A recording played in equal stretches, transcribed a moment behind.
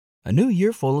A new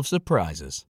year full of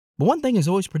surprises. But one thing is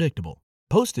always predictable.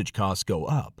 Postage costs go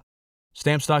up.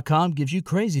 Stamps.com gives you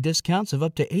crazy discounts of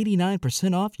up to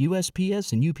 89% off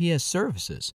USPS and UPS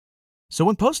services. So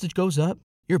when postage goes up,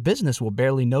 your business will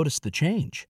barely notice the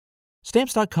change.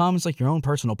 Stamps.com is like your own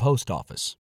personal post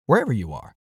office, wherever you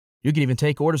are. You can even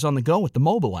take orders on the go with the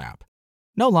mobile app.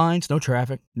 No lines, no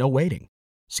traffic, no waiting.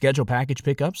 Schedule package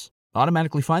pickups,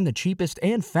 automatically find the cheapest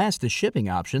and fastest shipping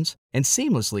options, and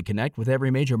seamlessly connect with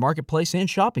every major marketplace and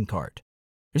shopping cart.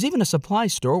 There's even a supply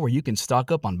store where you can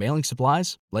stock up on mailing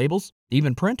supplies, labels,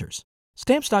 even printers.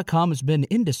 Stamps.com has been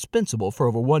indispensable for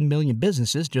over 1 million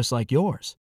businesses just like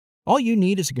yours. All you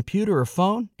need is a computer or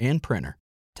phone and printer.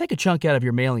 Take a chunk out of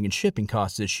your mailing and shipping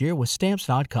costs this year with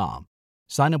Stamps.com.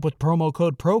 Sign up with promo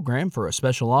code PROGRAM for a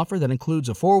special offer that includes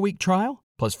a 4-week trial,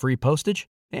 plus free postage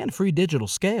and free digital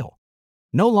scale.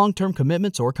 No long-term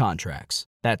commitments or contracts.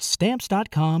 That's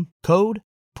Stamps.com, code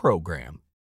PROGRAM.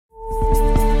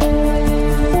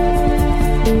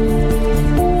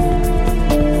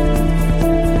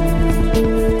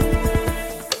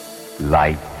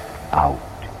 Light out,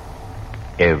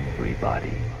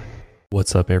 everybody.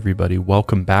 What's up, everybody?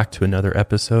 Welcome back to another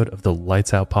episode of the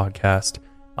Lights Out podcast.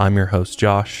 I'm your host,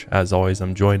 Josh. As always,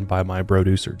 I'm joined by my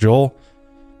producer, Joel.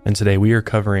 And today we are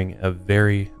covering a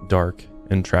very dark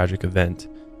and tragic event.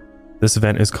 This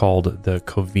event is called the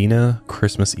Covina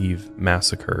Christmas Eve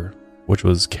Massacre, which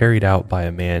was carried out by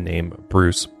a man named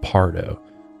Bruce Pardo,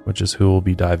 which is who we'll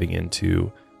be diving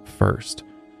into first.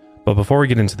 But before we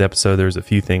get into the episode, there's a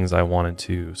few things I wanted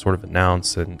to sort of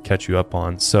announce and catch you up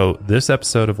on. So this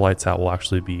episode of Lights Out will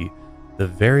actually be the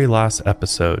very last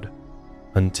episode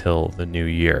until the new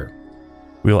year.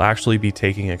 We'll actually be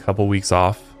taking a couple weeks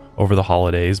off over the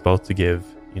holidays, both to give,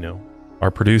 our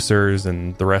producers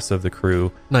and the rest of the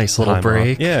crew nice little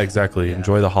break. Yeah, exactly. Yeah.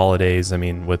 Enjoy the holidays. I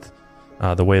mean, with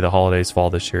the way the holidays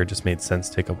fall this year, it just made sense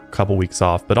to take a couple weeks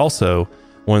off. But also,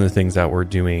 one of the things that we're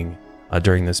doing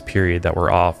during this period that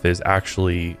we're off is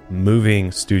actually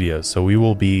moving studios. So we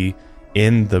will be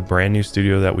in the brand new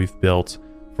studio that we've built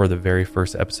for the very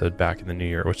first episode back in the new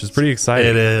year, which is pretty exciting.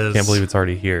 It is. Can't believe it's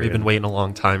already here. We've been waiting a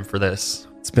long time for this.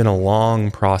 It's been a long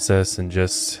process, and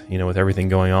just, with everything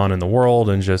going on in the world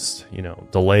and just,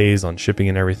 delays on shipping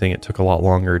and everything, it took a lot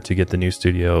longer to get the new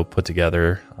studio put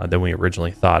together than we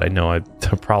originally thought. I know I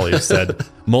probably have said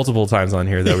multiple times on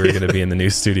here that we were going to be in the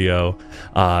new studio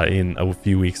in a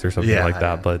few weeks or something like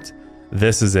that. But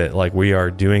this is it. Like, we are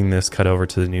doing this cut over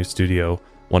to the new studio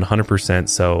 100%.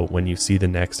 So when you see the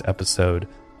next episode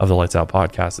of the Lights Out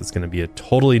podcast, it's going to be a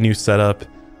totally new setup.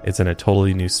 It's in a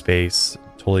totally new space,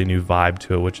 totally new vibe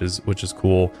to it, which is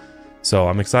cool. So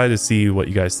I'm excited to see what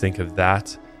you guys think of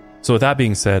that. So with that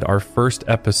being said, our first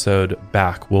episode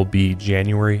back will be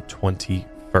January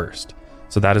 21st.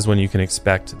 So that is when you can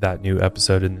expect that new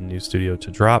episode in the new studio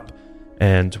to drop,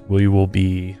 and we will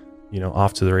be,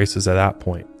 off to the races at that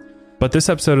point. But this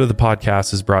episode of the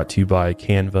podcast is brought to you by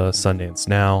Canva, Sundance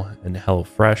Now, and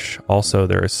HelloFresh. Also,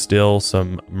 there is still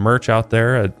some merch out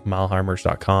there at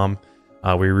milehighmerch.com.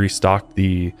 We restocked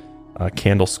the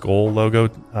Candle Skull logo,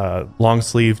 long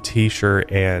sleeve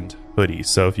t-shirt and hoodie.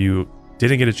 So if you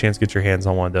didn't get a chance to get your hands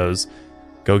on one of those,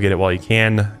 go get it while you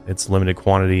can. It's limited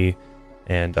quantity,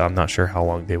 and I'm not sure how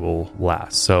long they will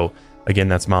last. So again,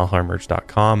 that's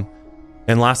milehighmerch.com.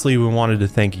 And lastly, we wanted to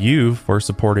thank you for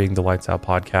supporting the Lights Out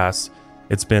podcast.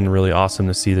 It's been really awesome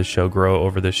to see the show grow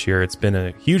over this year. It's been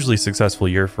a hugely successful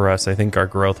year for us. I think our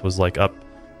growth was like up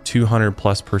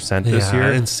 200+% this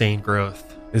year. Insane growth.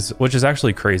 Which is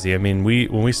actually crazy. I mean,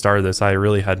 when we started this, I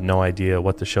really had no idea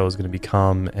what the show was going to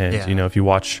become. And, if you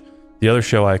watch the other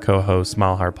show I co-host,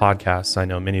 Mile Higher Podcasts, I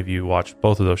know many of you watch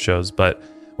both of those shows. But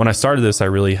when I started this, I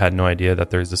really had no idea that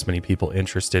there's this many people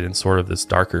interested in sort of this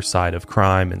darker side of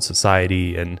crime and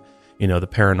society and, the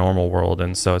paranormal world.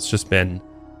 And so it's just been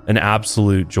an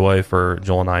absolute joy for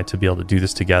Joel and I to be able to do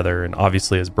this together. And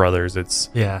obviously as brothers, it's,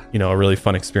 a really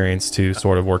fun experience to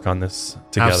sort of work on this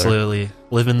together. Absolutely.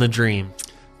 Living the dream.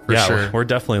 For sure. We're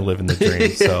definitely living the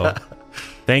dream. So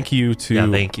thank you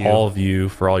to all of you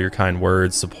for all your kind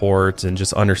words, support, and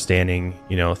just understanding,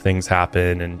 things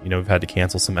happen. And, we've had to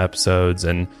cancel some episodes,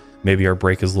 and maybe our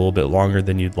break is a little bit longer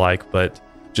than you'd like, but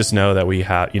just know that we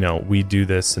have, we do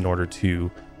this in order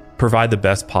to provide the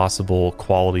best possible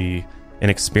quality and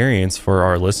experience for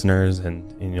our listeners and,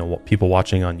 people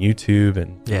watching on YouTube.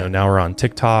 And, now we're on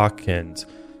TikTok, and,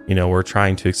 we're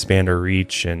trying to expand our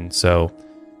reach. And so,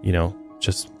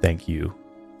 just thank you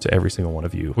to every single one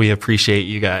of you. We appreciate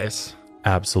you guys.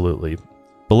 Absolutely.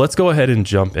 But let's go ahead and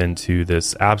jump into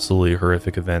this absolutely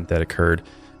horrific event that occurred.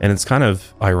 And it's kind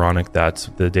of ironic that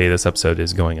the day this episode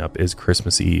is going up is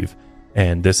Christmas Eve.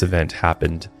 And this event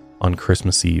happened on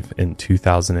Christmas Eve in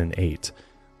 2008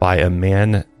 by a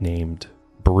man named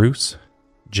Bruce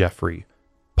Jeffrey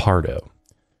Pardo.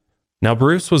 Now,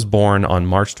 Bruce was born on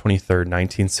March 23rd,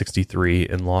 1963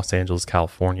 in Los Angeles,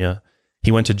 California.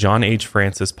 He went to John H.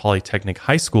 Francis Polytechnic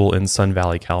High School in Sun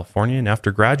Valley, California, and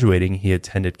after graduating, he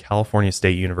attended California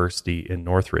State University in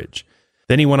Northridge.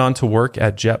 Then he went on to work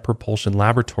at Jet Propulsion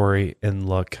Laboratory in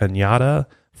La Cañada,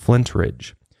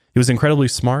 Flintridge. He was incredibly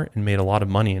smart and made a lot of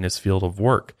money in his field of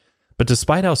work. But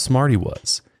despite how smart he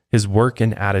was, his work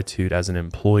and attitude as an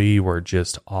employee were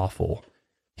just awful.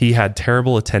 He had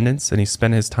terrible attendance, and he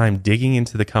spent his time digging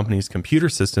into the company's computer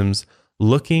systems,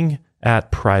 looking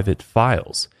at private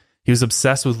files. He was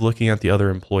obsessed with looking at the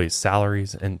other employees'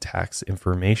 salaries and tax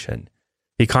information.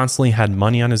 He constantly had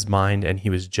money on his mind, and he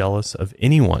was jealous of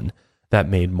anyone that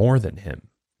made more than him.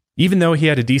 Even though he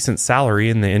had a decent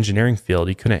salary in the engineering field,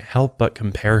 he couldn't help but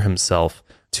compare himself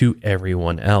to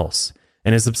everyone else.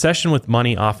 And his obsession with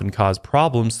money often caused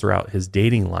problems throughout his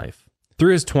dating life.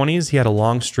 Through his 20s, he had a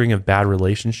long string of bad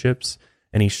relationships,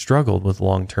 and he struggled with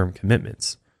long-term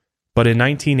commitments. But in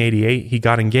 1988, he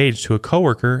got engaged to a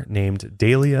coworker named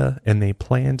Dahlia, and they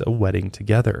planned a wedding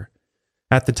together.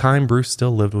 At the time, Bruce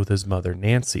still lived with his mother,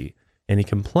 Nancy, and he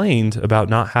complained about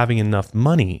not having enough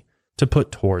money to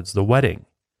put towards the wedding.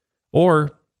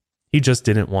 Or he just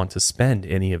didn't want to spend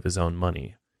any of his own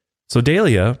money. So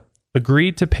Dahlia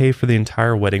agreed to pay for the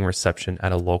entire wedding reception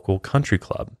at a local country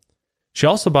club. She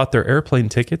also bought their airplane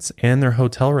tickets and their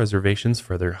hotel reservations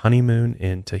for their honeymoon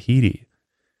in Tahiti.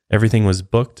 Everything was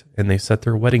booked, and they set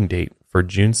their wedding date for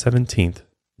June 17th,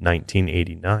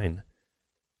 1989.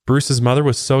 Bruce's mother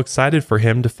was so excited for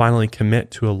him to finally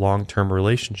commit to a long-term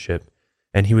relationship,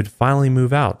 and he would finally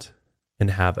move out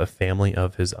and have a family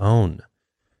of his own.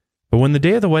 But when the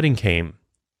day of the wedding came,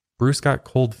 Bruce got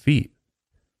cold feet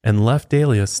and left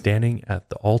Dahlia standing at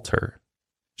the altar.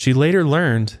 She later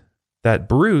learned that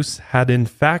Bruce had in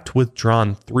fact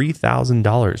withdrawn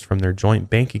 $3,000 from their joint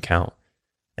bank account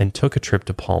and took a trip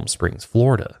to Palm Springs,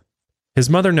 Florida. His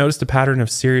mother noticed a pattern of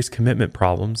serious commitment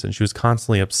problems, and she was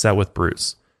constantly upset with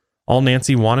Bruce. All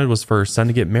Nancy wanted was for her son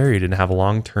to get married and have a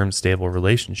long-term stable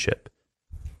relationship.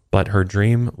 But her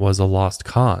dream was a lost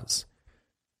cause.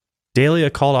 Dahlia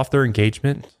called off their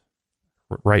engagement,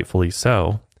 rightfully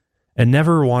so, and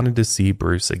never wanted to see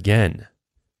Bruce again.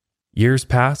 Years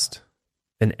passed,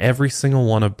 and every single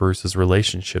one of Bruce's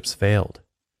relationships failed.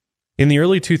 In the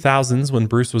early 2000s, when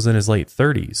Bruce was in his late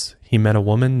 30s, he met a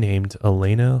woman named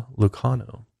Elena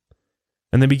Lucano,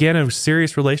 and they began a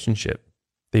serious relationship.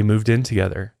 They moved in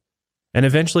together, and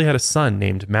eventually had a son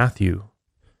named Matthew.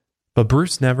 But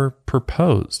Bruce never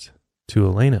proposed to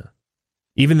Elena.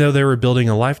 Even though they were building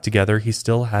a life together, he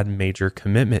still had major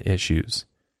commitment issues.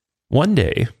 One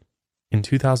day, in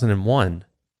 2001,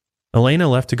 Elena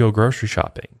left to go grocery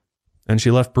shopping, and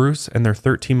she left Bruce and their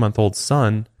 13-month-old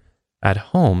son at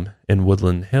home in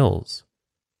Woodland Hills.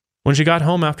 When she got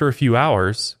home after a few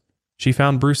hours, she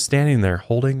found Bruce standing there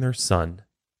holding their son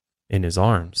in his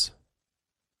arms.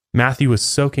 Matthew was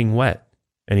soaking wet,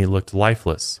 and he looked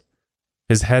lifeless.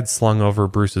 His head slung over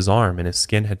Bruce's arm, and his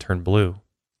skin had turned blue.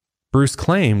 Bruce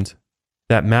claimed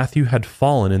that Matthew had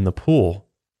fallen in the pool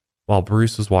while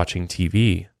Bruce was watching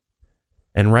TV.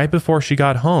 And right before she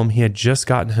got home, he had just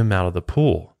gotten him out of the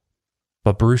pool.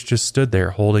 But Bruce just stood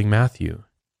there holding Matthew.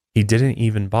 He didn't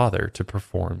even bother to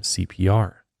perform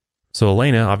CPR. So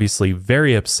Elena, obviously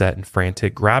very upset and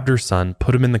frantic, grabbed her son,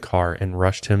 put him in the car, and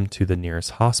rushed him to the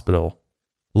nearest hospital.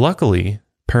 Luckily,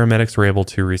 paramedics were able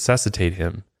to resuscitate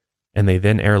him, and they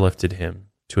then airlifted him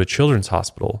to a children's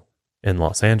hospital in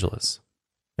Los Angeles.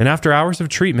 And after hours of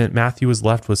treatment, Matthew was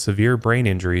left with severe brain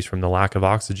injuries from the lack of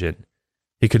oxygen.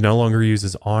 He could no longer use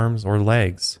his arms or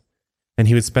legs, and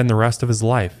he would spend the rest of his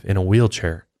life in a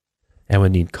wheelchair and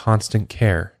would need constant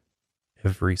care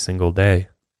every single day.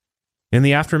 In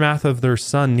the aftermath of their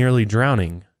son nearly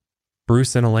drowning,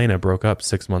 Bruce and Elena broke up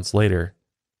 6 months later,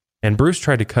 and Bruce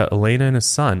tried to cut Elena and his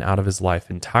son out of his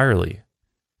life entirely,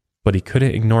 but he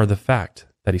couldn't ignore the fact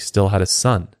that he still had a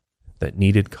son that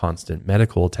needed constant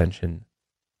medical attention.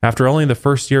 After only the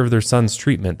first year of their son's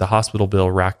treatment, the hospital bill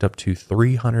racked up to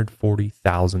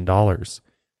 $340,000.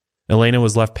 Elena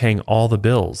was left paying all the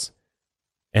bills,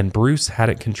 and Bruce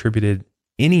hadn't contributed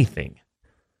anything.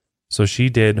 So she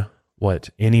did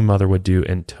what any mother would do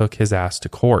and took his ass to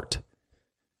court.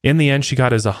 In the end, she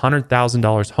got his $100,000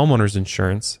 homeowner's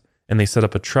insurance, and they set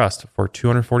up a trust for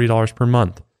 $240 per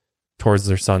month towards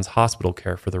their son's hospital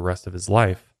care for the rest of his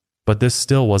life. But this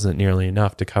still wasn't nearly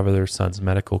enough to cover their son's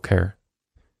medical care.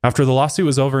 After the lawsuit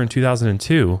was over in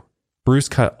 2002, Bruce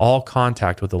cut all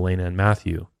contact with Elena and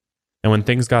Matthew. And when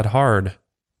things got hard,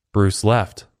 Bruce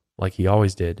left, like he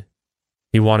always did,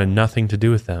 He wanted nothing to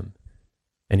do with them,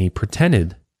 and he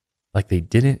pretended like they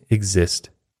didn't exist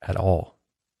at all.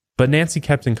 But Nancy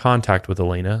kept in contact with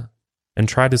Elena and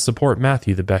tried to support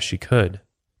Matthew the best she could.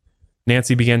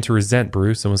 Nancy began to resent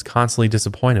Bruce and was constantly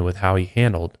disappointed with how he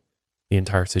handled the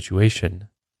entire situation.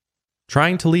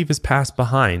 Trying to leave his past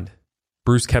behind,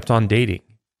 Bruce kept on dating,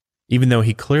 even though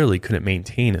he clearly couldn't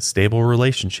maintain a stable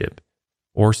relationship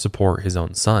or support his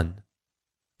own son.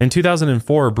 In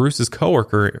 2004, Bruce's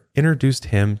coworker introduced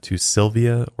him to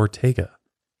Sylvia Ortega.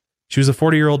 She was a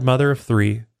 40-year-old mother of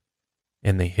 3,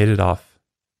 and they hit it off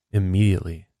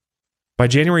immediately. By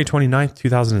January 29,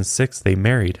 2006, they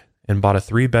married and bought a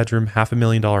 3-bedroom,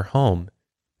 $500,000 home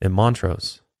in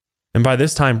Montrose. And by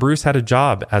this time, Bruce had a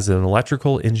job as an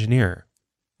electrical engineer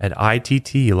at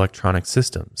ITT Electronic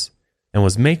Systems and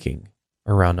was making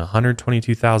around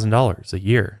 $122,000 a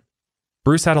year.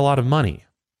 Bruce had a lot of money,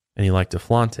 and he liked to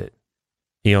flaunt it.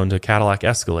 He owned a Cadillac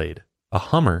Escalade, a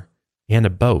Hummer, and a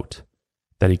boat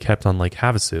that he kept on Lake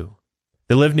Havasu.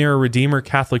 They lived near a Redeemer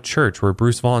Catholic church where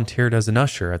Bruce volunteered as an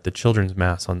usher at the children's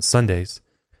mass on Sundays,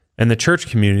 and the church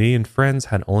community and friends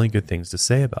had only good things to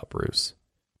say about Bruce.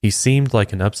 He seemed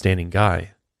like an upstanding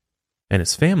guy, and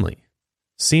his family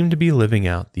seemed to be living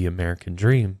out the American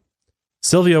dream.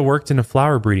 Sylvia worked in a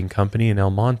flower breeding company in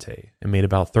El Monte and made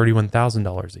about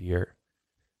 $31,000 a year.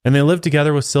 And they lived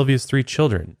together with Sylvia's 3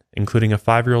 children, including a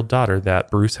 5-year-old daughter that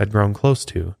Bruce had grown close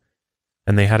to,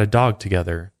 and they had a dog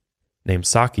together named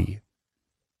Saki.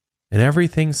 And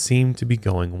everything seemed to be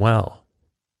going well.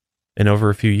 And over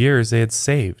a few years, they had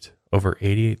saved over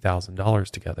 $88,000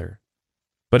 together.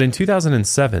 But in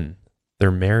 2007,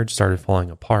 their marriage started falling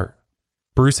apart.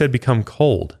 Bruce had become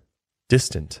cold,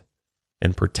 distant,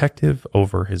 and protective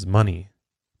over his money.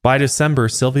 By December,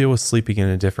 Sylvia was sleeping in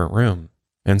a different room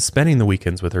and spending the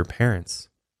weekends with her parents.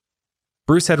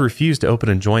 Bruce had refused to open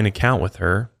a joint account with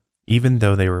her, even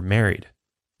though they were married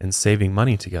and saving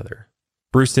money together.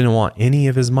 Bruce didn't want any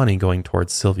of his money going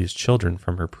towards Sylvia's children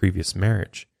from her previous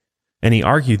marriage, and he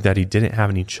argued that he didn't have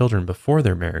any children before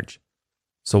their marriage,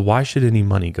 so why should any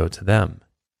money go to them?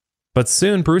 But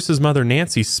soon, Bruce's mother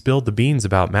Nancy spilled the beans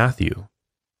about Matthew.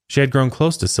 She had grown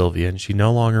close to Sylvia, and she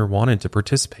no longer wanted to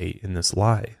participate in this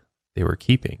lie they were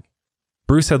keeping.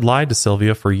 Bruce had lied to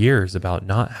Sylvia for years about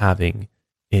not having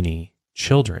any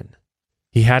children.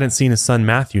 He hadn't seen his son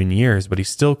Matthew in years, but he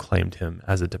still claimed him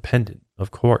as a dependent, of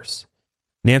course.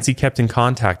 Nancy kept in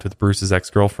contact with Bruce's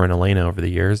ex-girlfriend Elena over the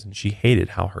years, and she hated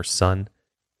how her son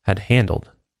had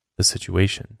handled the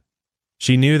situation.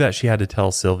 She knew that she had to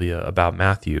tell Sylvia about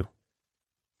Matthew.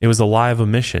 It was a lie of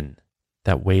omission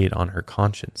that weighed on her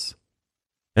conscience.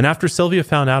 And after Sylvia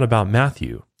found out about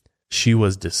Matthew, she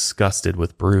was disgusted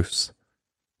with Bruce.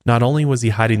 Not only was he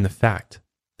hiding the fact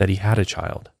that he had a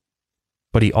child,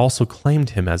 but he also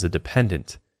claimed him as a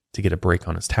dependent to get a break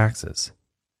on his taxes.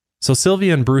 So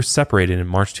Sylvia and Bruce separated in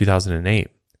March 2008,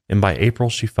 and by April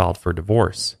she filed for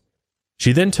divorce.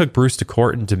 She then took Bruce to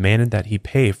court and demanded that he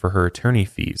pay for her attorney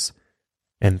fees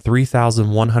and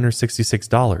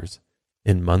 $3,166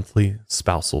 in monthly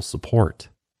spousal support.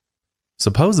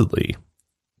 Supposedly,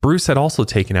 Bruce had also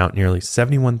taken out nearly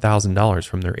 $71,000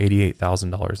 from their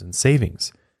 $88,000 in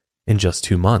savings in just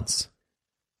 2 months.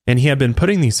 And he had been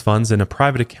putting these funds in a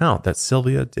private account that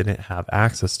Sylvia didn't have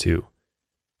access to.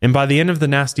 And by the end of the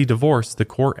nasty divorce, the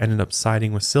court ended up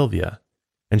siding with Sylvia,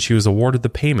 and she was awarded the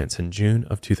payments in June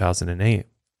of 2008.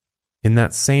 In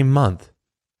that same month,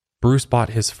 Bruce bought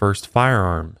his first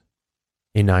firearm,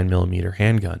 a 9mm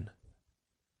handgun.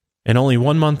 And only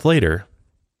 1 month later,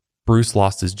 Bruce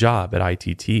lost his job at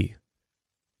ITT. He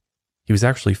was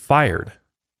actually fired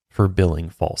for billing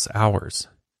false hours.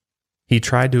 He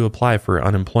tried to apply for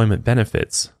unemployment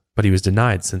benefits, but he was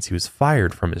denied since he was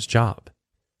fired from his job.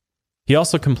 He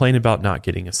also complained about not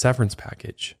getting a severance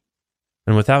package.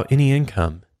 And without any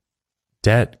income,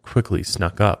 debt quickly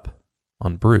snuck up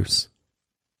on Bruce,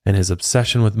 and his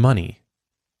obsession with money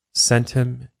sent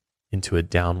him into a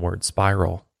downward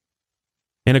spiral.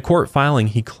 In a court filing,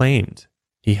 he claimed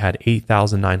he had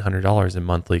 $8,900 in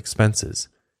monthly expenses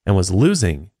and was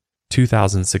losing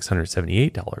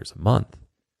 $2,678 a month.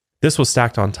 This was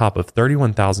stacked on top of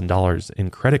 $31,000 in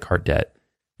credit card debt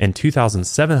and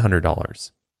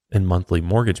 $2,700 in monthly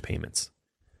mortgage payments.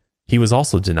 He was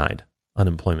also denied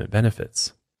unemployment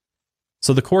benefits.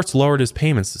 So the courts lowered his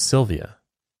payments to Sylvia.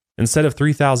 Instead of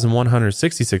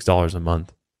 $3,166 a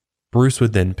month, Bruce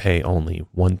would then pay only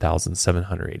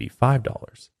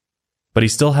 $1,785. But he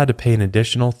still had to pay an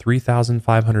additional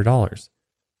 $3,500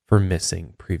 for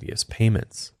missing previous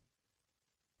payments.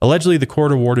 Allegedly, the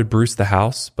court awarded Bruce the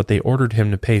house, but they ordered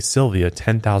him to pay Sylvia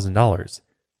 $10,000,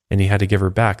 and he had to give her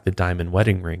back the diamond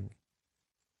wedding ring.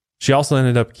 She also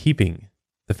ended up keeping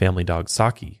the family dog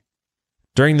Saki.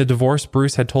 During the divorce,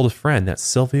 Bruce had told a friend that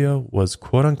Sylvia was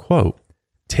quote-unquote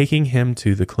taking him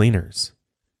to the cleaners.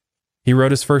 He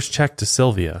wrote his first check to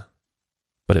Sylvia,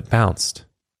 but it bounced,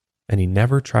 and he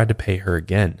never tried to pay her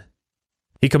again.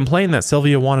 He complained that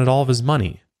Sylvia wanted all of his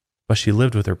money, but she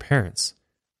lived with her parents,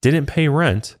 didn't pay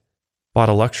rent, bought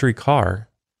a luxury car,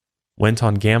 went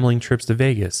on gambling trips to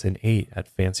Vegas and ate at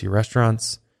fancy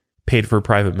restaurants, paid for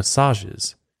private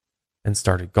massages, and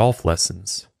started golf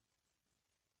lessons.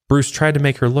 Bruce tried to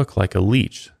make her look like a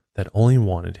leech that only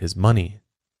wanted his money.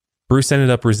 Bruce ended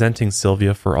up resenting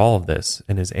Sylvia for all of this,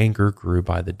 and his anger grew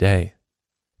by the day.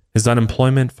 His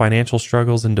unemployment, financial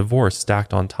struggles, and divorce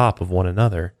stacked on top of one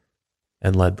another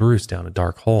and led Bruce down a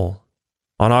dark hole.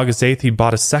 On August 8th, he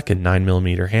bought a second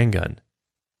 9mm handgun,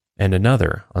 and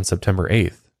another on September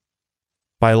 8th.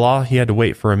 By law, he had to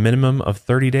wait for a minimum of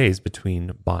 30 days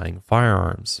between buying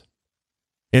firearms.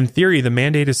 In theory, the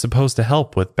mandate is supposed to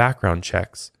help with background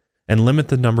checks and limit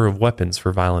the number of weapons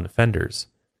for violent offenders,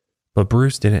 but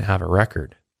Bruce didn't have a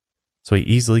record, so he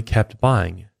easily kept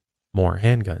buying more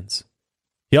handguns.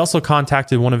 He also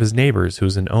contacted one of his neighbors who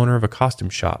was an owner of a costume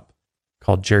shop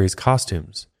called Jerry's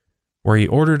Costumes, where he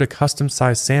ordered a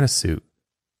custom-sized Santa suit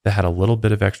that had a little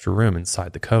bit of extra room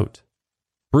inside the coat.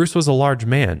 Bruce was a large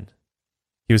man.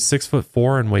 He was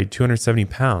 6'4" and weighed 270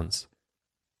 pounds,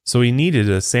 so he needed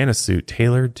a Santa suit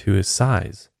tailored to his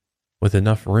size, with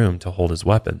enough room to hold his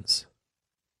weapons.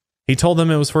 He told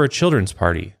them it was for a children's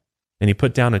party, and he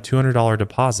put down a $200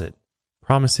 deposit,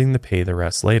 promising to pay the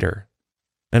rest later.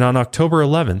 And on October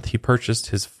 11th, he purchased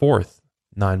his fourth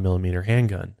 9mm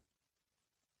handgun.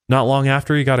 Not long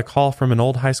after, he got a call from an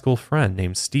old high school friend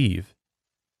named Steve,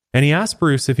 and he asked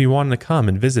Bruce if he wanted to come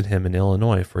and visit him in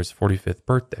Illinois for his 45th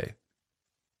birthday.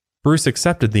 Bruce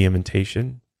accepted the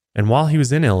invitation, and while he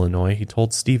was in Illinois, he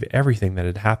told Steve everything that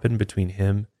had happened between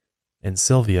him and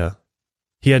Sylvia.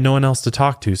 He had no one else to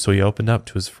talk to, so he opened up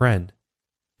to his friend,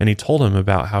 and he told him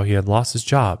about how he had lost his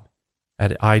job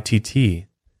at ITT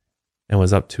and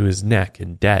was up to his neck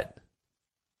in debt.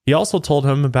 He also told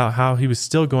him about how he was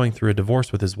still going through a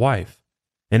divorce with his wife,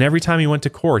 and every time he went to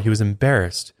court, he was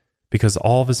embarrassed because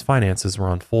all of his finances were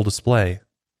on full display.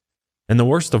 And the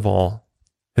worst of all,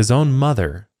 his own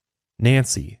mother,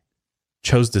 Nancy,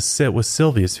 chose to sit with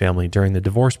Sylvia's family during the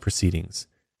divorce proceedings,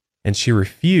 and she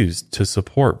refused to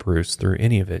support Bruce through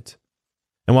any of it.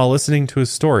 And while listening to his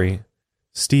story,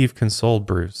 Steve consoled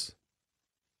Bruce.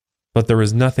 But there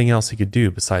was nothing else he could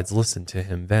do besides listen to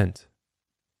him vent.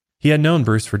 He had known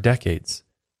Bruce for decades,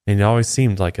 and he always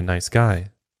seemed like a nice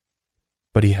guy.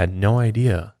 But he had no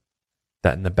idea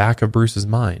that in the back of Bruce's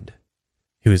mind,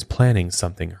 he was planning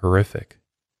something horrific.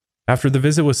 After the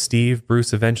visit with Steve,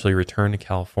 Bruce eventually returned to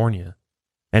California,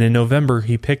 and in November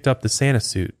he picked up the Santa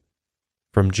suit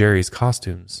from Jerry's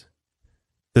Costumes.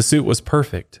 The suit was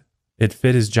perfect. It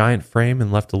fit his giant frame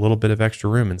and left a little bit of extra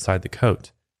room inside the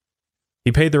coat.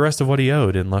 He paid the rest of what he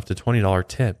owed and left a $20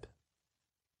 tip.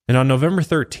 And on November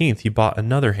 13th, he bought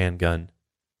another handgun,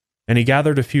 and he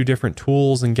gathered a few different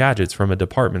tools and gadgets from a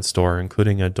department store,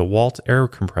 including a DeWalt air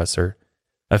compressor,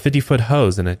 a 50-foot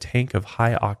hose, and a tank of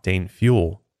high-octane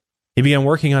fuel. He began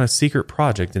working on a secret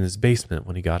project in his basement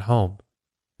when he got home.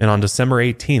 And on December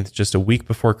 18th, just a week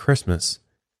before Christmas,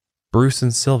 Bruce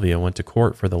and Sylvia went to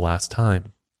court for the last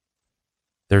time.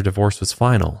 Their divorce was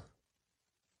final,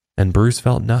 and Bruce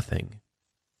felt nothing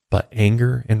but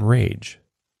anger and rage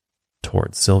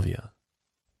towards Sylvia.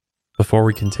 Before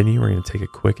we continue, we're going to take a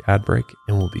quick ad break,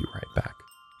 and we'll be right back.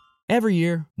 Every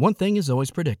year, one thing is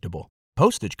always predictable.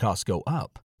 Postage costs go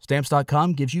up.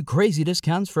 Stamps.com gives you crazy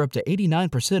discounts for up to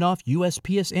 89% off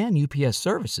USPS and UPS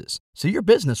services, so your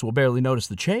business will barely notice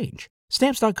the change.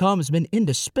 Stamps.com has been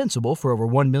indispensable for over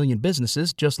 1 million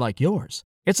businesses just like yours.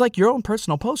 It's like your own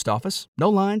personal post office. No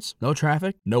lines, no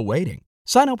traffic, no waiting.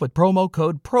 Sign up with promo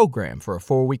code PROGRAM for a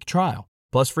 4-week trial,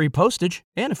 plus free postage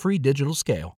and a free digital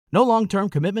scale. No long-term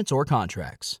commitments or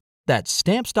contracts. That's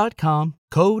Stamps.com,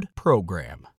 code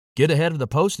PROGRAM. Get ahead of the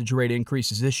postage rate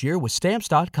increases this year with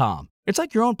Stamps.com. It's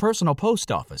like your own personal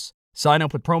post office. Sign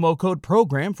up with promo code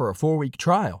PROGRAM for a 4-week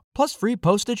trial, plus free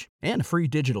postage and a free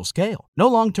digital scale. No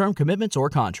long-term commitments or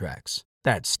contracts.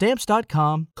 That's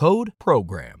Stamps.com, code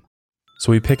PROGRAM.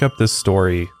 So we pick up this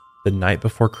story the night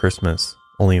before Christmas,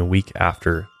 only a week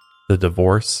after the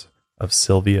divorce of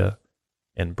Sylvia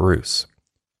and Bruce.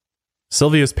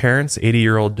 Sylvia's parents,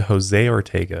 80-year-old Jose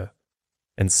Ortega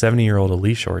and 70-year-old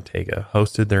Alicia Ortega,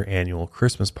 hosted their annual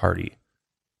Christmas party.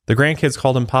 The grandkids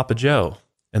called him Papa Joe,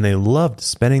 and they loved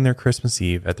spending their Christmas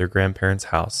Eve at their grandparents'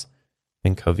 house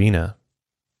in Covina.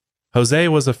 Jose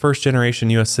was a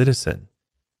first-generation U.S. citizen,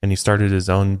 and he started his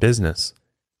own business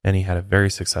and he had a very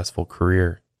successful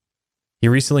career. He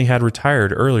recently had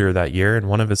retired earlier that year, and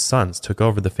one of his sons took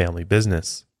over the family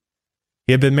business.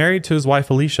 He had been married to his wife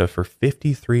Alicia for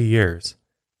 53 years,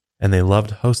 and they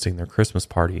loved hosting their Christmas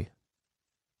party.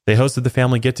 They hosted the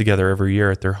family get-together every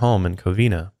year at their home in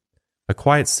Covina, a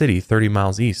quiet city 30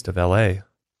 miles east of LA.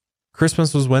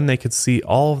 Christmas was when they could see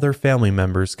all of their family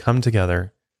members come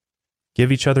together,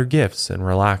 give each other gifts, and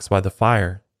relax by the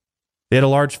fire. They had a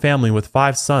large family with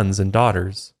 5 sons and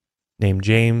daughters, named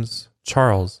James,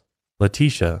 Charles,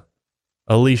 Letitia,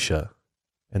 Alicia,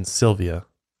 and Sylvia.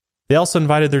 They also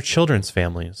invited their children's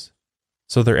families,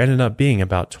 so there ended up being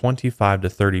about 25 to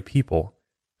 30 people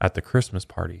at the Christmas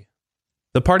party.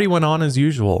 The party went on as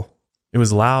usual. It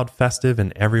was loud, festive,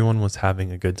 and everyone was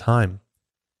having a good time.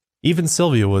 Even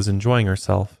Sylvia was enjoying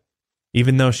herself,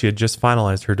 even though she had just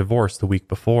finalized her divorce the week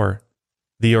before.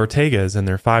 The Ortegas and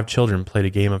their 5 children played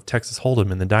a game of Texas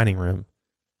Hold'em in the dining room.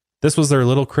 This was their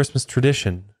little Christmas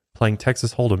tradition, playing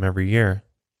Texas Hold'em every year.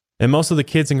 And most of the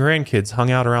kids and grandkids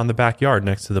hung out around the backyard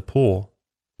next to the pool.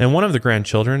 And one of the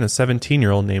grandchildren, a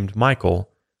 17-year-old named Michael,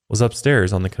 was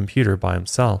upstairs on the computer by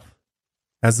himself.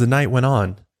 As the night went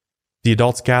on, the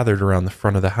adults gathered around the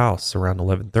front of the house around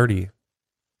 11:30.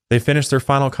 They finished their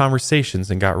final conversations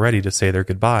and got ready to say their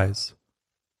goodbyes.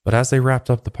 But as they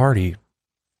wrapped up the party,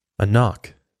 a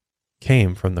knock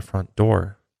came from the front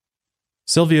door.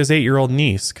 Sylvia's 8-year-old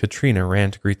niece, Katrina, ran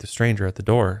to greet the stranger at the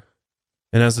door.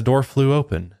 And as the door flew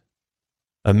open,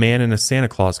 a man in a Santa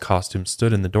Claus costume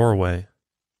stood in the doorway.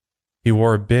 He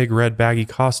wore a big red baggy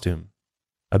costume,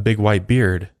 a big white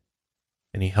beard,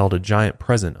 and he held a giant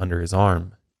present under his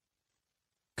arm.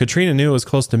 Katrina knew it was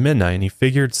close to midnight, and he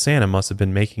figured Santa must have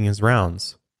been making his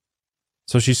rounds.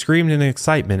 So she screamed in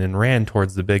excitement and ran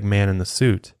towards the big man in the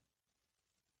suit.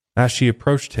 As she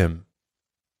approached him,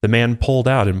 the man pulled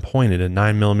out and pointed a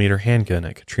 9mm handgun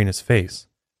at Katrina's face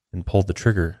and pulled the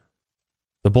trigger.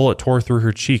 The bullet tore through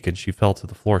her cheek and she fell to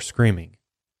the floor screaming.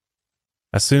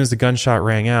 As soon as the gunshot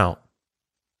rang out,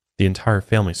 the entire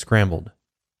family scrambled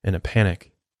in a panic.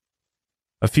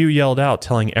 A few yelled out,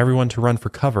 telling everyone to run for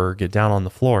cover or get down on the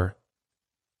floor.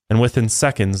 And within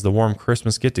seconds, the warm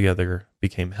Christmas get-together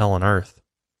became hell on earth.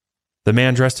 The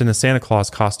man dressed in a Santa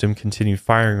Claus costume continued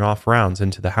firing off rounds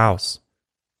into the house.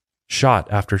 Shot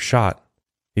after shot,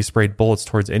 he sprayed bullets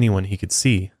towards anyone he could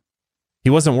see. He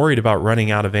wasn't worried about running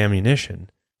out of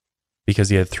ammunition, because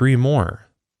he had 3 more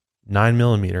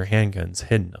 9mm handguns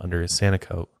hidden under his Santa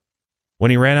coat. When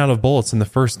he ran out of bullets in the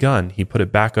first gun, he put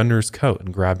it back under his coat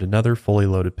and grabbed another fully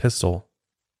loaded pistol.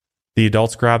 The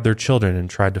adults grabbed their children and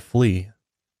tried to flee.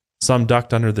 Some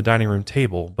ducked under the dining room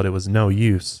table, but it was no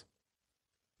use.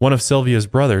 One of Sylvia's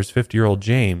brothers, 50-year-old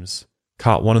James,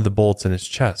 caught one of the bullets in his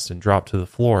chest and dropped to the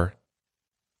floor.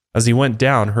 As he went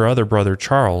down, her other brother,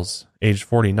 Charles, aged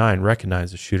 49,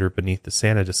 recognized the shooter beneath the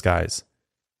Santa disguise.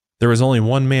 There was only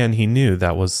one man he knew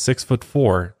that was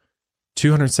 6'4",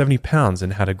 270 pounds,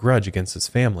 and had a grudge against his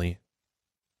family.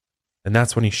 And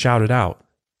that's when he shouted out,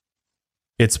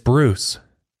 "It's Bruce,"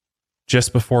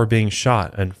 just before being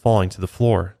shot and falling to the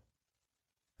floor.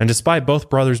 And despite both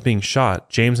brothers being shot,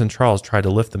 James and Charles tried to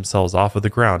lift themselves off of the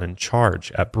ground and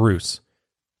charge at Bruce,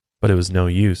 but it was no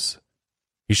use.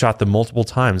 He shot them multiple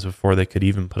times before they could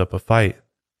even put up a fight.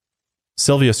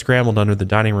 Sylvia scrambled under the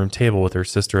dining room table with her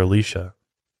sister Alicia,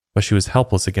 but she was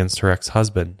helpless against her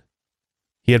ex-husband.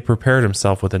 He had prepared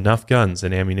himself with enough guns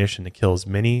and ammunition to kill as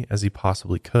many as he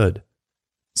possibly could.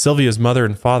 Sylvia's mother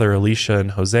and father, Alicia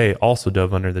and Jose, also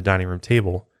dove under the dining room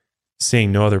table,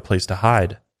 seeing no other place to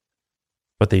hide.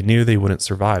 But they knew they wouldn't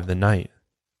survive the night.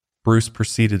 Bruce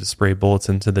proceeded to spray bullets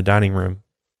into the dining room,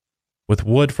 with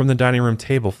wood from the dining room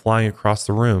table flying across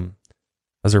the room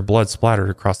as her blood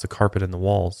splattered across the carpet and the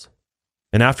walls.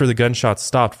 And after the gunshots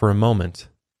stopped for a moment,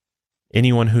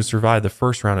 anyone who survived the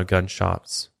first round of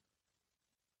gunshots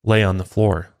lay on the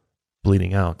floor,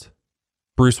 bleeding out.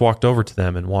 Bruce walked over to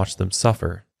them and watched them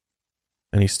suffer,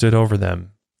 and he stood over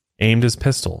them, aimed his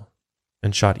pistol,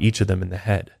 and shot each of them in the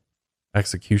head,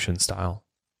 execution style.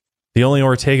 The only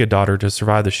Ortega daughter to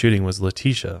survive the shooting was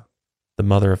Letitia, the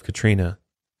mother of Katrina.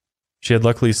 She had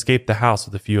luckily escaped the house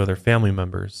with a few other family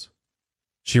members.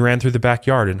 She ran through the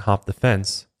backyard and hopped the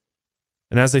fence,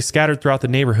 and as they scattered throughout the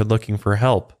neighborhood looking for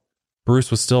help,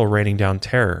 Bruce was still raining down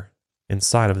terror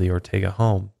inside of the Ortega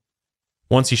home.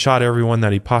 Once he shot everyone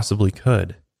that he possibly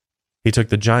could, he took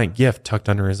the giant gift tucked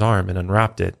under his arm and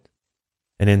unwrapped it,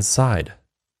 and inside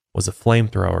was a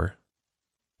flamethrower.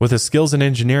 With his skills in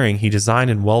engineering, he designed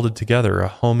and welded together a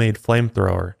homemade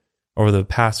flamethrower over the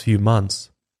past few months.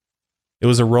 It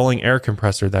was a rolling air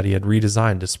compressor that he had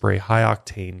redesigned to spray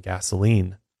high-octane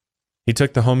gasoline. He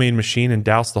took the homemade machine and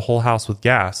doused the whole house with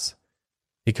gas,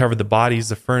 He covered the bodies,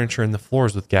 the furniture, and the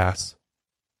floors with gas.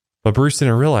 But Bruce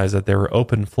didn't realize that there were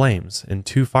open flames in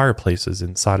 2 fireplaces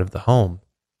inside of the home.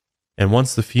 And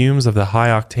once the fumes of the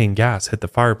high-octane gas hit the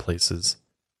fireplaces,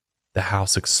 the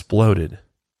house exploded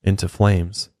into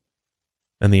flames,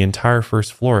 and the entire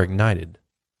first floor ignited,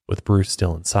 with Bruce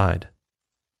still inside.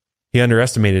 He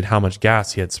underestimated how much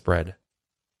gas he had spread,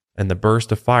 and the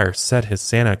burst of fire set his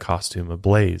Santa costume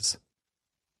ablaze.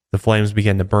 The flames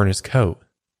began to burn his coat,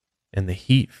 and the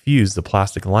heat fused the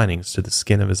plastic linings to the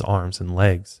skin of his arms and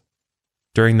legs.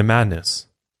 During the madness,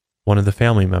 one of the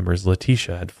family members,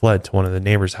 Letitia, had fled to one of the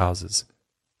neighbors' houses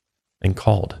and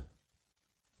called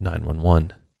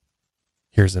 911.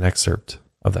 Here's an excerpt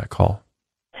of that call.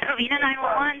 Covina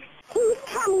 911. Please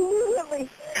come immediately.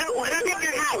 Who's in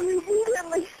your house?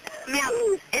 Immediately.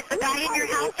 Ma'am, is the guy in your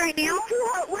house right now?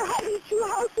 We're having 2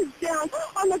 houses down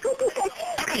on the cul-de-sac.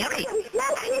 Okay.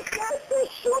 He's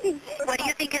shooting. What do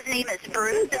you think his name is?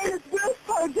 Bruce? His name is Bruce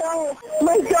Pardo.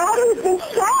 My daughter's been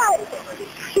shot.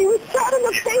 She was shot in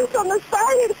the face on the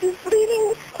side and she's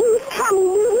bleeding. Please come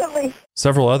immediately.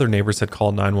 Several other neighbors had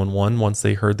called 911 once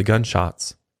they heard the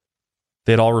gunshots.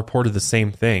 They had all reported the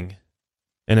same thing,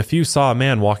 and a few saw a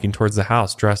man walking towards the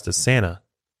house dressed as Santa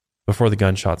before the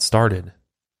gunshots started.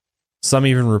 Some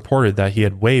even reported that he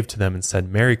had waved to them and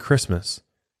said Merry Christmas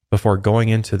before going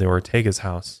into the Ortega's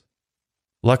house.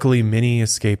 Luckily, Minnie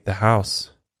escaped the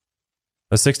house.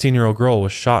 A 16-year-old girl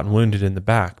was shot and wounded in the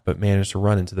back, but managed to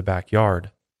run into the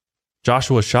backyard.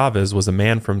 Joshua Chavez was a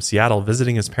man from Seattle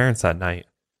visiting his parents that night,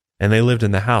 and they lived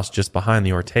in the house just behind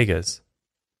the Ortegas.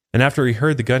 And after he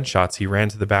heard the gunshots, he ran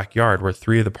to the backyard where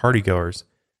 3 of the partygoers,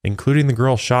 including the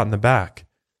girl shot in the back,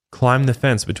 climbed the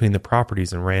fence between the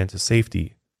properties and ran to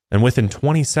safety. And within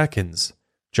 20 seconds,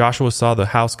 Joshua saw the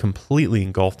house completely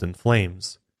engulfed in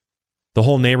flames. The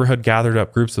whole neighborhood gathered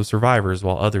up groups of survivors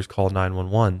while others called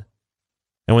 911.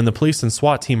 And when the police and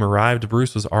SWAT team arrived,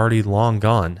 Bruce was already long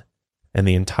gone, and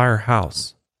the entire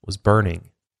house was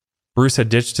burning. Bruce had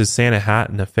ditched his Santa hat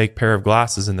and a fake pair of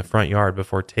glasses in the front yard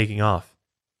before taking off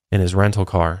in his rental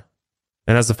car.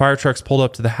 And as the fire trucks pulled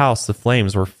up to the house, the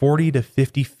flames were 40 to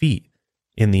 50 feet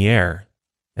in the air,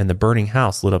 and the burning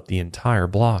house lit up the entire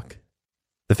block.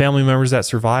 The family members that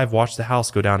survived watched the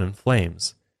house go down in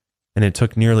flames, and it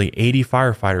took nearly 80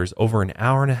 firefighters over an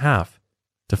hour and a half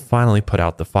to finally put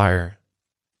out the fire.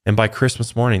 And by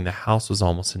Christmas morning, the house was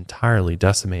almost entirely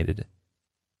decimated.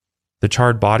 The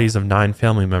charred bodies of 9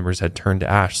 family members had turned to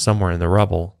ash somewhere in the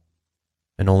rubble,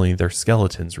 and only their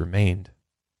skeletons remained.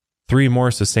 3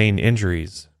 more sustained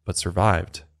injuries, but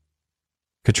survived.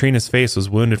 Katrina's face was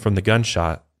wounded from the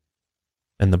gunshot,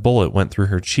 and the bullet went through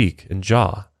her cheek and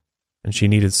jaw, and she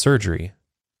needed surgery,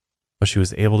 but she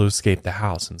was able to escape the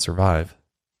house and survive.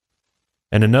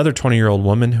 And another 20-year-old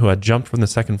woman who had jumped from the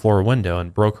second-floor window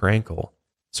and broke her ankle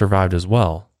survived as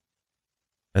well,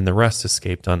 and the rest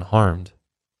escaped unharmed.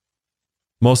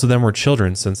 Most of them were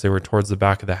children since they were towards the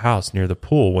back of the house near the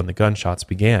pool when the gunshots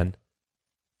began.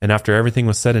 And after everything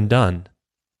was said and done,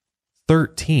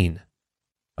 13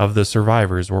 of the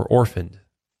survivors were orphaned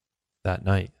that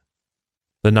night.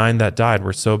 The 9 that died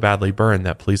were so badly burned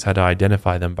that police had to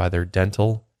identify them by their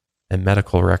dental and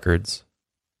medical records.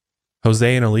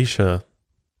 Jose and Alicia,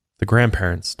 the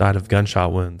grandparents, died of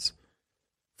gunshot wounds.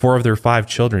 4 of their 5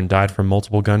 children died from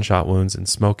multiple gunshot wounds and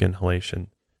smoke inhalation.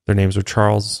 Their names were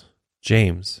Charles,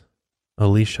 James,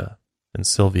 Alicia, and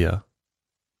Sylvia.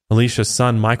 Alicia's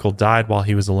son, Michael, died while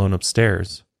he was alone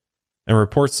upstairs, and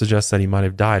reports suggest that he might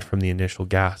have died from the initial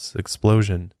gas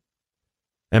explosion.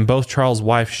 And both Charles'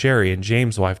 wife, Sherry, and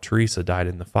James' wife, Teresa, died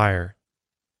in the fire.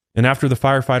 And after the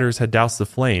firefighters had doused the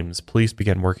flames, police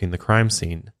began working the crime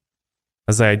scene.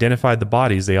 As they identified the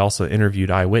bodies, they also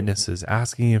interviewed eyewitnesses,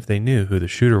 asking if they knew who the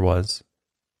shooter was.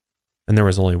 And there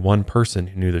was only one person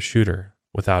who knew the shooter,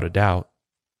 without a doubt.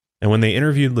 And when they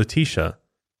interviewed Letitia,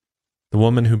 the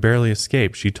woman who barely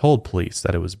escaped, she told police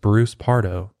that it was Bruce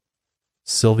Pardo,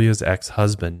 Sylvia's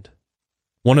ex-husband.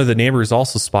 One of the neighbors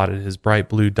also spotted his bright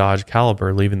blue Dodge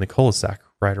Caliber leaving the cul-de-sac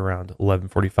right around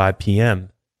 11:45 p.m.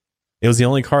 It was the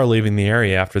only car leaving the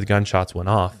area after the gunshots went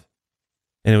off,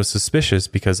 and it was suspicious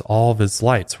because all of its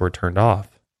lights were turned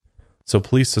off. So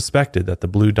police suspected that the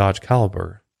blue Dodge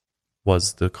Caliber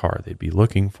was the car they'd be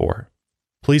looking for.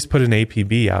 Police put an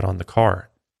APB out on the car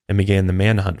and began the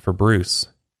manhunt for Bruce.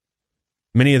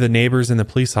 Many of the neighbors and the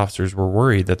police officers were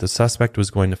worried that the suspect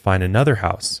was going to find another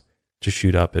house to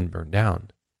shoot up and burn down,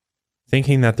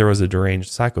 thinking that there was a deranged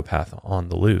psychopath on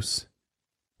the loose.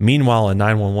 Meanwhile, a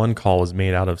 911 call was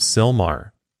made out of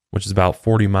Sylmar, which is about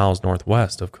 40 miles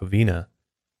northwest of Covina.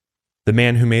 The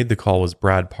man who made the call was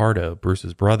Brad Pardo,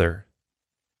 Bruce's brother.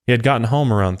 He He had gotten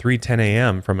home around 3:10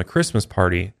 a.m. from a Christmas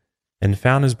party and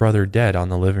found his brother dead on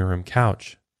the living room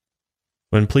couch.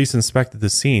 When police inspected the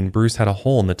scene, Bruce had a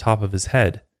hole in the top of his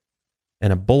head,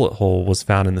 and a bullet hole was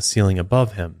found in the ceiling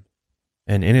above him,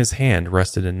 and in his hand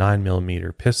rested a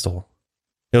 9mm pistol.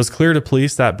 It was clear to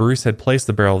police that Bruce had placed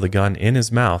the barrel of the gun in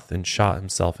his mouth and shot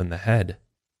himself in the head.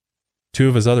 2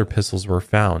 of his other pistols were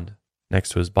found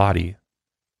next to his body.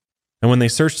 And when they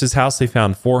searched his house, they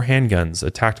found 4 handguns, a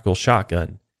tactical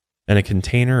shotgun, and a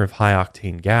container of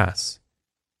high-octane gas.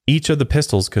 Each of the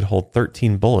pistols could hold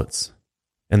 13 bullets,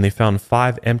 and they found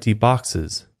 5 empty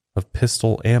boxes of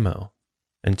pistol ammo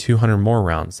and 200 more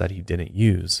rounds that he didn't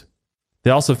use.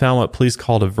 They also found what police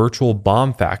called a virtual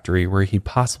bomb factory where he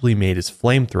possibly made his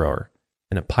flamethrower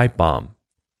and a pipe bomb.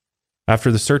 After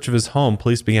the search of his home,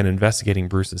 police began investigating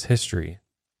Bruce's history.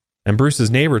 And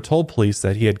Bruce's neighbor told police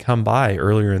that he had come by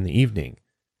earlier in the evening,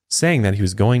 saying that he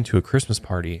was going to a Christmas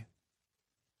party.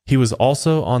 He was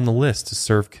also on the list to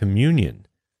serve communion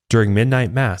during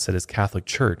midnight mass at his Catholic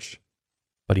church,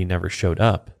 but he never showed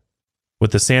up.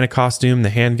 With the Santa costume, the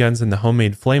handguns, and the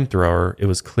homemade flamethrower, it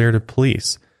was clear to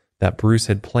police that Bruce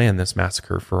had planned this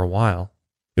massacre for a while.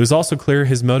 It was also clear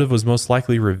his motive was most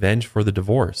likely revenge for the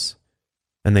divorce,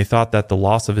 and they thought that the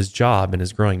loss of his job and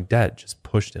his growing debt just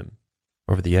pushed him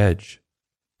over the edge.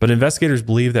 But investigators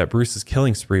believe that Bruce's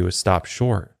killing spree was stopped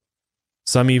short.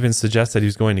 Some even suggest that he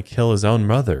was going to kill his own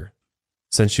mother,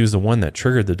 since she was the one that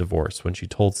triggered the divorce when she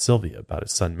told Sylvia about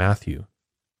his son Matthew.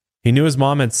 He knew his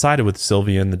mom had sided with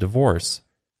Sylvia in the divorce,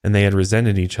 and they had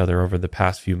resented each other over the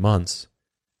past few months.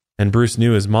 And Bruce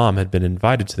knew his mom had been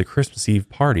invited to the Christmas Eve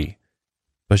party,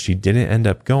 but she didn't end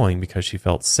up going because she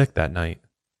felt sick that night.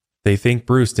 They think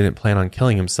Bruce didn't plan on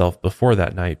killing himself before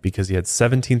that night because he had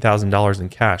 $17,000 in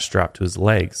cash strapped to his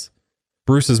legs.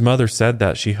 Bruce's mother said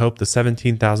that she hoped the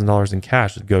 $17,000 in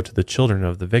cash would go to the children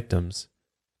of the victims.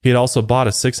 He had also bought a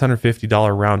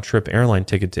 $650 round-trip airline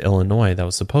ticket to Illinois that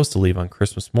was supposed to leave on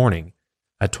Christmas morning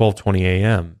at 12:20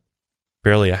 a.m.,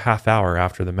 barely a half hour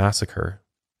after the massacre.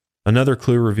 Another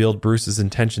clue revealed Bruce's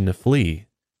intention to flee.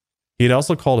 He had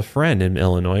also called a friend in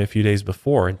Illinois a few days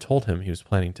before and told him he was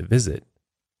planning to visit.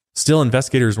 Still,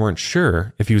 investigators weren't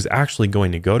sure if he was actually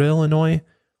going to go to Illinois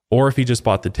or if he just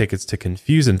bought the tickets to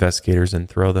confuse investigators and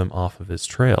throw them off of his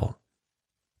trail.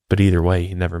 But either way,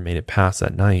 he never made it past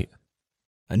that night.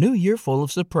 A new year full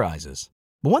of surprises.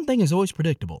 But one thing is always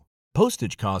predictable.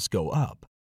 Postage costs go up.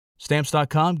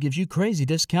 Stamps.com gives you crazy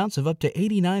discounts of up to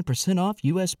 89% off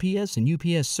USPS and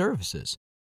UPS services.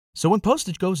 So when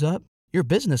postage goes up, your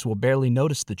business will barely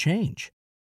notice the change.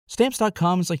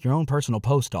 Stamps.com is like your own personal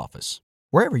post office,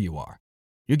 wherever you are.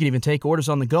 You can even take orders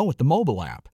on the go with the mobile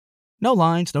app. No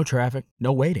lines, no traffic,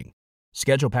 no waiting.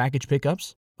 Schedule package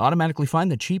pickups, automatically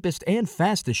find the cheapest and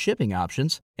fastest shipping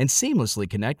options, and seamlessly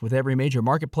connect with every major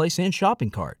marketplace and shopping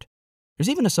cart. There's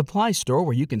even a supply store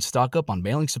where you can stock up on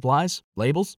mailing supplies,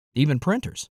 labels, even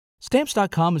printers.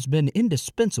 Stamps.com has been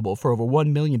indispensable for over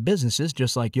 1 million businesses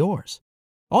just like yours.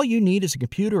 All you need is a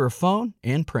computer or phone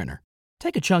and printer.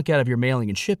 Take a chunk out of your mailing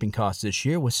and shipping costs this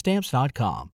year with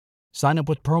Stamps.com. Sign up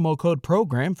with promo code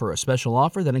PROGRAM for a special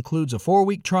offer that includes a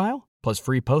 4-week trial, plus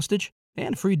free postage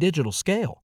and free digital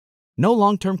scale. No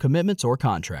long-term commitments or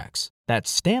contracts. That's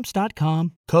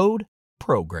Stamps.com, code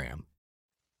PROGRAM.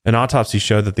 An autopsy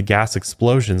showed that the gas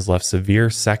explosions left severe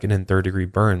 2nd and 3rd degree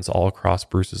burns all across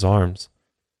Bruce's arms.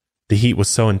 The heat was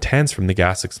so intense from the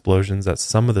gas explosions that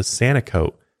some of the Santa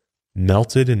coat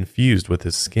melted and fused with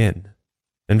his skin.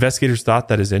 Investigators thought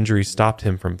that his injuries stopped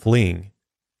him from fleeing,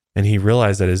 and he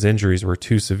realized that his injuries were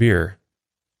too severe,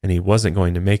 and he wasn't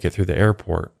going to make it through the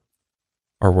airport,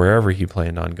 or wherever he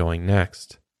planned on going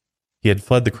next. He had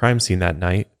fled the crime scene that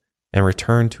night and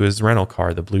returned to his rental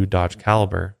car, the blue Dodge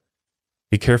Caliber.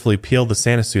 He carefully peeled the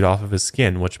Santa suit off of his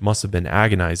skin, which must have been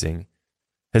agonizing.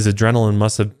 His adrenaline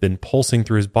must have been pulsing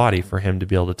through his body for him to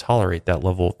be able to tolerate that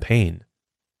level of pain.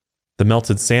 The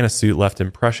melted Santa suit left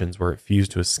impressions where it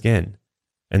fused to his skin,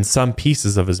 and some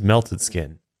pieces of his melted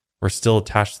skin were still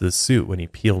attached to the suit when he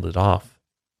peeled it off.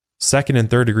 2nd and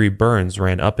 3rd degree burns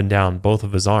ran up and down both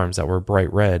of his arms that were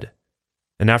bright red,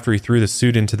 and after he threw the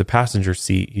suit into the passenger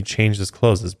seat, he changed his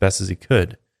clothes as best as he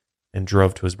could and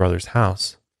drove to his brother's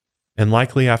house. And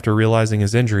likely after realizing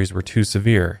his injuries were too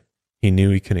severe, he knew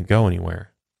he couldn't go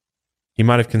anywhere. He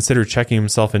might have considered checking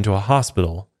himself into a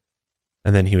hospital,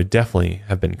 and then he would definitely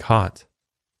have been caught.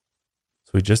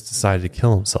 So he just decided to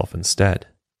kill himself instead.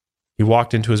 He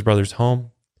walked into his brother's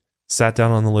home, sat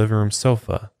down on the living room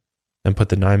sofa, and put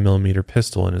the 9mm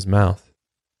pistol in his mouth,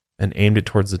 and aimed it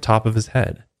towards the top of his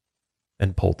head,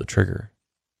 and pulled the trigger.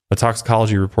 A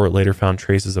toxicology report later found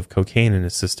traces of cocaine in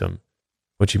his system,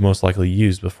 which he most likely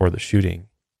used before the shooting.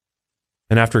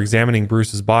 And after examining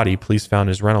Bruce's body, police found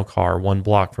his rental car 1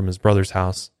 block from his brother's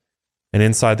house. And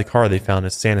inside the car, they found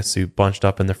his Santa suit bunched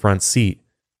up in the front seat.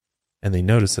 And they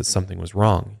noticed that something was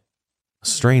wrong. A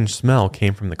strange smell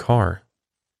came from the car.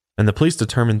 And the police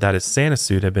determined that his Santa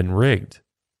suit had been rigged,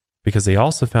 because they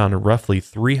also found roughly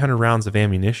 300 rounds of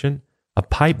ammunition, a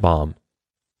pipe bomb,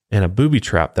 and a booby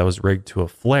trap that was rigged to a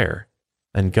flare,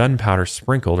 and gunpowder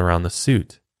sprinkled around the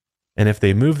suit. And if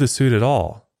they moved the suit at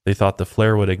all, they thought the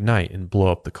flare would ignite and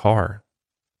blow up the car.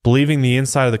 Believing the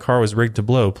inside of the car was rigged to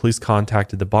blow, police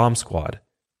contacted the bomb squad,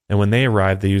 and when they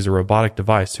arrived, they used a robotic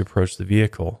device to approach the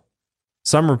vehicle.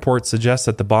 Some reports suggest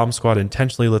that the bomb squad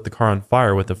intentionally lit the car on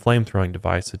fire with a flame-throwing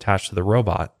device attached to the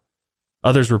robot.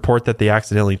 Others report that they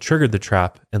accidentally triggered the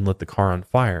trap and lit the car on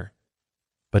fire.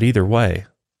 But either way,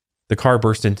 the car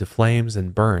burst into flames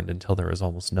and burned until there was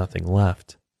almost nothing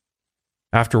left.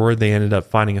 Afterward, they ended up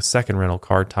finding a second rental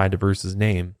car tied to Bruce's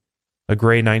name, a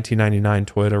gray 1999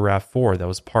 Toyota RAV4 that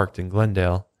was parked in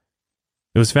Glendale.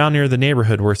 It was found near the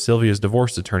neighborhood where Sylvia's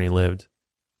divorce attorney lived,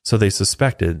 so they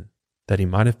suspected that he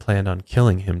might have planned on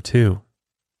killing him too.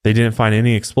 They didn't find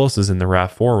any explosives in the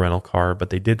RAV4 rental car, but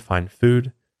they did find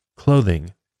food,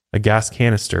 clothing, a gas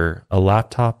canister, a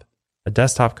laptop, a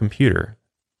desktop computer,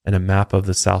 and a map of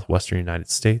the southwestern United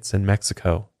States and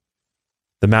Mexico.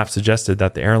 The map suggested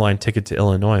that the airline ticket to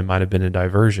Illinois might have been a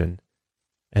diversion,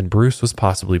 and Bruce was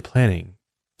possibly planning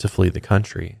to flee the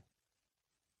country.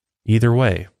 Either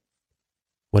way,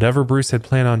 whatever Bruce had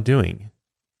planned on doing,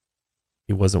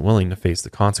 he wasn't willing to face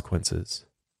the consequences.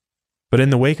 But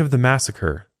in the wake of the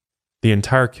massacre, the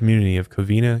entire community of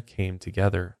Covina came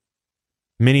together.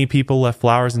 Many people left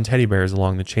flowers and teddy bears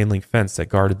along the chain link fence that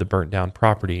guarded the burnt-down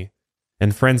property,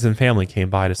 and friends and family came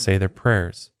by to say their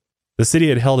prayers. The city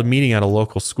had held a meeting at a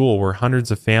local school where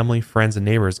hundreds of family, friends, and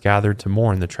neighbors gathered to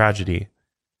mourn the tragedy.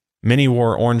 Many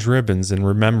wore orange ribbons in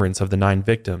remembrance of the 9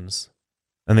 victims,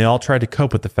 and they all tried to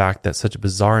cope with the fact that such a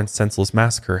bizarre and senseless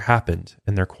massacre happened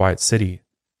in their quiet city.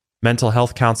 Mental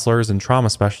health counselors and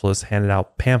trauma specialists handed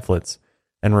out pamphlets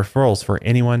and referrals for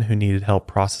anyone who needed help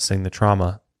processing the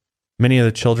trauma. Many of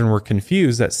the children were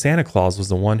confused that Santa Claus was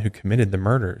the one who committed the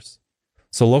murders,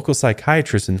 so local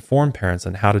psychiatrists informed parents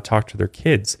on how to talk to their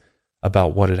kids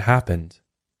about what had happened.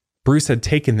 Bruce had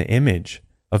taken the image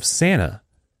of Santa,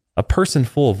 a person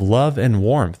full of love and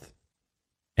warmth,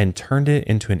 and turned it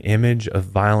into an image of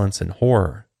violence and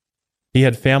horror. He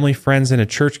had family, friends, and a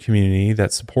church community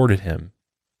that supported him,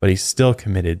 but he still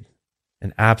committed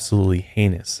an absolutely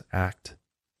heinous act.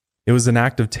 It was an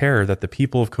act of terror that the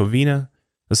people of Covina,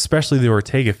 especially the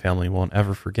Ortega family, won't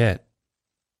ever forget.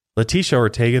 Leticia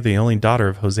Ortega, the only daughter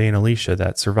of Jose and Alicia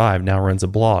that survived, now runs a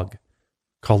blog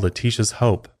called Leticia's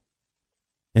Hope.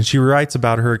 And she writes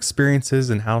about her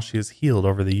experiences and how she has healed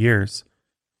over the years.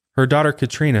 Her daughter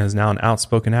Katrina is now an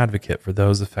outspoken advocate for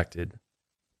those affected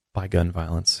by gun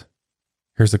violence.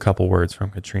 Here's a couple words from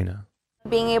Katrina.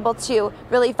 Being able to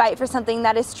really fight for something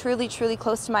that is truly, truly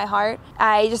close to my heart.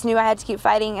 I just knew I had to keep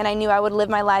fighting, and I knew I would live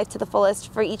my life to the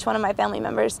fullest for each one of my family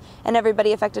members and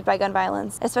everybody affected by gun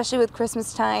violence. Especially with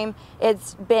Christmas time,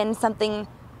 it's been something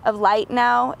of light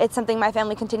now. It's something my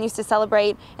family continues to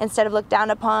celebrate instead of look down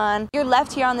upon. You're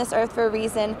left here on this earth for a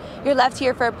reason. You're left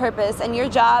here for a purpose, and your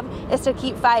job is to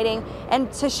keep fighting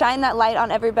and to shine that light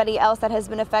on everybody else that has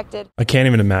been affected. I can't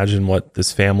even imagine what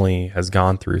this family has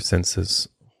gone through since this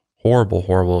horrible,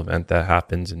 horrible event that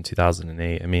happened in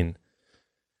 2008. I mean,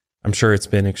 I'm sure it's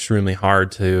been extremely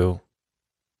hard to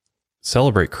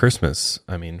celebrate Christmas.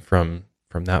 I mean, from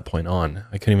that point on,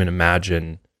 I couldn't even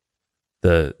imagine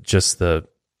the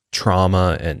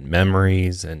trauma and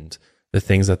memories and the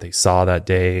things that they saw that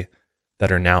day that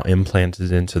are now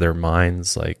implanted into their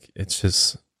minds. Like, it's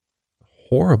just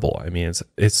horrible. I mean,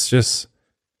 it's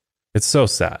so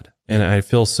sad. And I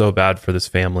feel so bad for this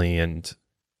family, and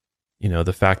you know,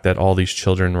 the fact that all these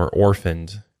children were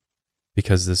orphaned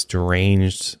because this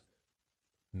deranged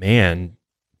man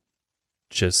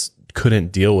just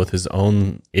couldn't deal with his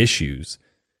own issues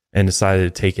and decided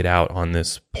to take it out on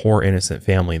this poor innocent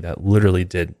family that literally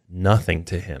did nothing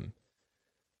to him.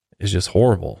 It's just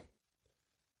horrible.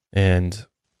 And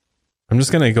I'm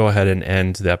just going to go ahead and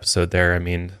end the episode there. I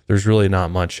mean, there's really not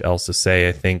much else to say.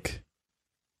 I think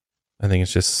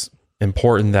it's just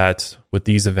important that with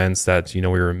these events that, you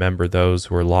know, we remember those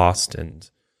who were lost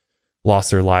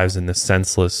their lives in this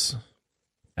senseless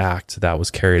act that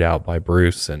was carried out by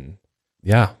Bruce. And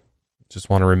yeah, just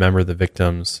want to remember the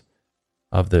victims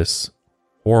of this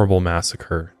horrible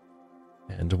massacre.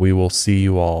 And we will see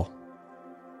you all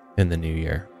in the new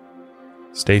year.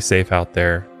 Stay safe out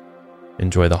there.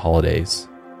 Enjoy the holidays.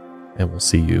 And we'll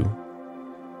see you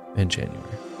in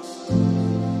January.